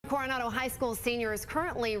Coronado High School senior is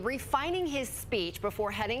currently refining his speech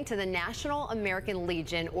before heading to the National American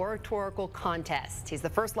Legion Oratorical contest. He's the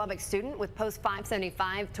first Lubbock student with Post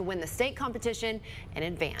 575 to win the state competition and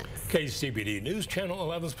advance. KCBD News Channel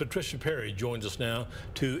 11's Patricia Perry joins us now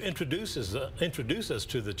to introduce us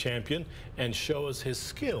to the champion and show us his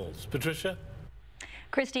skills. Patricia?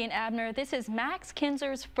 Christy and Abner, this is Max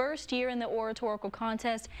Kinser's first year in the oratorical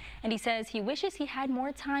contest, and he says he wishes he had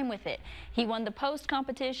more time with it. He won the post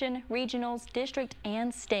competition, regionals, district,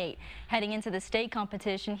 and state. Heading into the state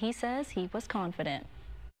competition, he says he was confident.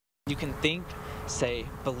 You can think, say,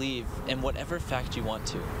 believe in whatever fact you want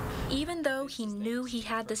to. Even though he knew he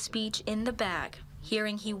had the speech in the bag,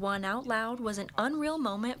 hearing he won out loud was an unreal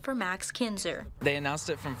moment for Max Kinser. They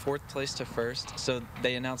announced it from 4th place to 1st, so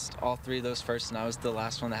they announced all 3 of those first, and I was the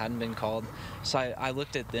last one that hadn't been called. So I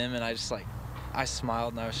looked at them and I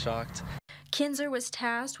smiled and I was shocked. Kinser was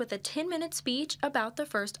tasked with a 10-minute speech about the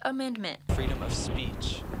First Amendment. Freedom of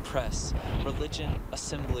speech, press, religion,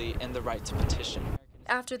 assembly, and the right to petition.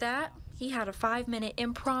 After that, he had a 5-minute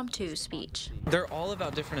impromptu speech. They're all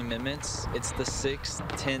about different amendments. It's the 6th,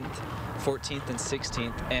 10th, 14th, and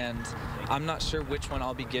 16th, and I'm not sure which one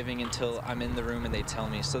I'll be giving until I'm in the room and they tell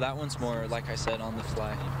me. So that one's more, like I said, on the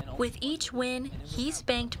fly. With each win, he's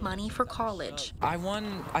banked money for college. I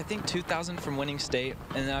won, I think, $2,000 from winning state,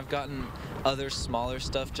 and then I've gotten other smaller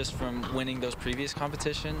stuff just from winning those previous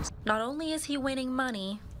competitions. Not only is he winning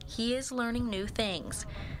money, he is learning new things.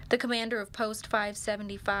 The commander of Post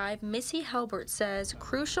 575, Missy Helbert, says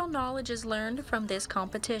crucial knowledge is learned from this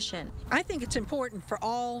competition. I think it's important for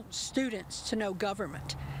all students to know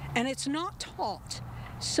government, and it's not taught.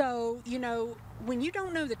 So, when you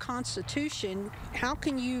don't know the Constitution, how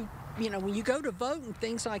can you, when you go to vote and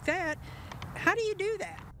things like that, how do you do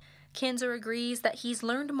that? Kinser agrees that he's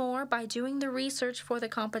learned more by doing the research for the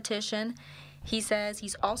competition. He says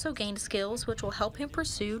he's also gained skills which will help him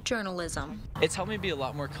pursue journalism. It's helped me be a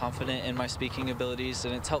lot more confident in my speaking abilities,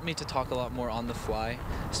 and it's helped me to talk a lot more on the fly,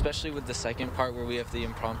 especially with the second part where we have the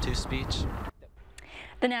impromptu speech.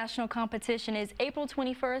 The national competition is April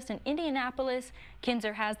 21st in Indianapolis.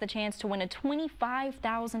 Kinser has the chance to win a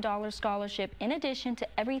 $25,000 scholarship in addition to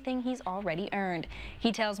everything he's already earned.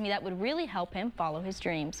 He tells me that would really help him follow his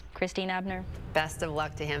dreams. Christine Abner. Best of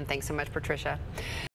luck to him. Thanks so much, Patricia.